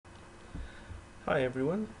Hi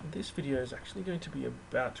everyone, this video is actually going to be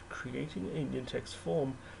about creating a Nintex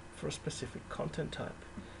form for a specific content type.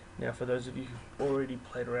 Now for those of you who've already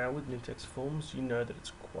played around with Nintex Forms, you know that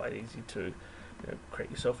it's quite easy to create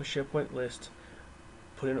yourself a SharePoint list,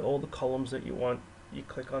 put in all the columns that you want, you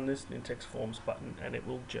click on this Nintex Forms button and it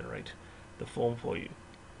will generate the form for you.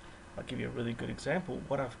 I'll give you a really good example.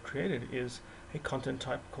 What I've created is a content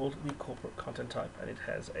type called the corporate content type, and it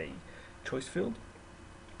has a choice field,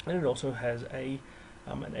 and it also has an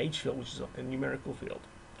age field, which is like a numerical field.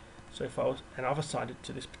 So if I was, and I've assigned it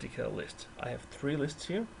to this particular list. I have three lists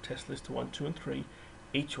here: test list 1, 2, and 3.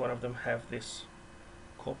 Each one of them have this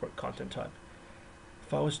corporate content type.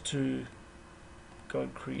 If I was to go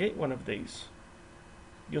and create one of these,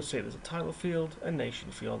 you'll see there's a title field, a nation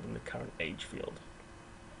field, and the current age field.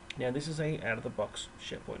 Now this is a out-of-the-box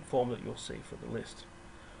SharePoint form that you'll see for the list.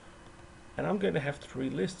 And I'm going to have three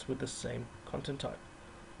lists with the same content type.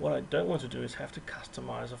 What I don't want to do is have to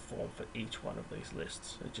customize a form for each one of these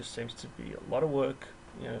lists. It just seems to be a lot of work,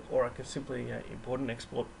 or I can simply import and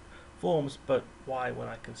export forms, but why when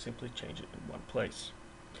I can simply change it in one place?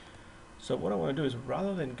 So what I want to do is,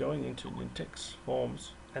 rather than going into Nintex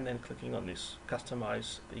Forms and then clicking on this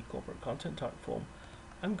customize the corporate content type form,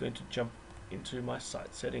 I'm going to jump into my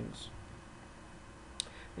site settings.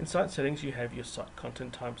 In site settings you have your site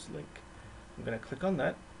content types link. I'm going to click on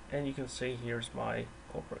that, and you can see here's my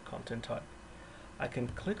corporate content type. I can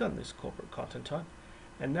click on this corporate content type,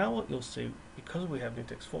 and now what you'll see, because we have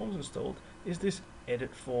Nintex Forms installed, is this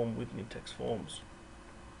edit form with Nintex Forms.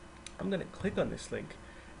 I'm going to click on this link.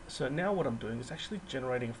 So now what I'm doing is actually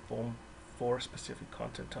generating a form for a specific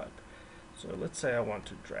content type. So let's say I want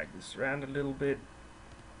to drag this around a little bit.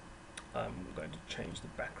 I'm going to change the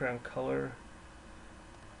background color.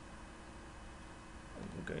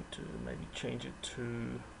 I'm going to maybe change it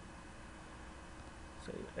to,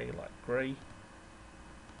 say, a light grey.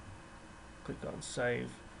 Click on save,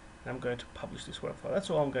 and I'm going to publish this workflow. That's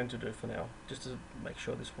all I'm going to do for now, just to make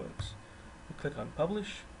sure this works. Click on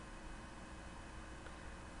publish.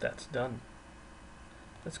 That's done.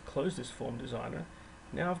 Let's close this form designer.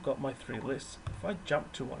 Now I've got my three lists. If I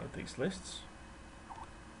jump to one of these lists,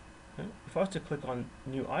 if I was to click on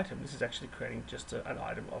new item, this is actually creating just an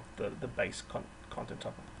item of the base content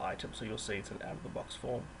type of item, so you'll see it's an out-of-the-box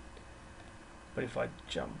form. But if I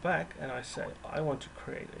jump back and I say I want to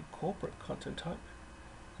create a corporate content type,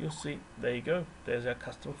 you'll see, there you go, there's our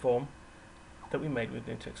custom form that we made with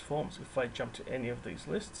Nintex Forms. If I jump to any of these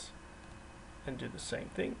lists and do the same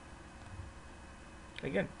thing,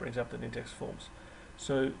 again, brings up the Nintex Forms.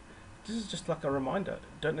 So this is just like a reminder,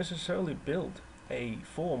 don't necessarily build a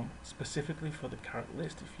form specifically for the current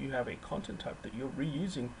list. If you have a content type that you're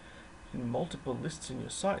reusing in multiple lists in your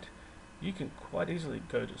site, you can quite easily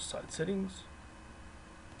go to site settings,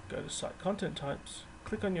 go to site content types,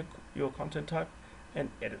 click on your content type, and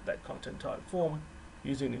edit that content type form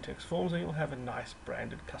using Nintex Forms, and you'll have a nice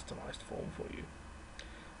branded customized form for you.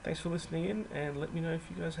 Thanks for listening in, and let me know if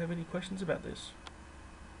you guys have any questions about this.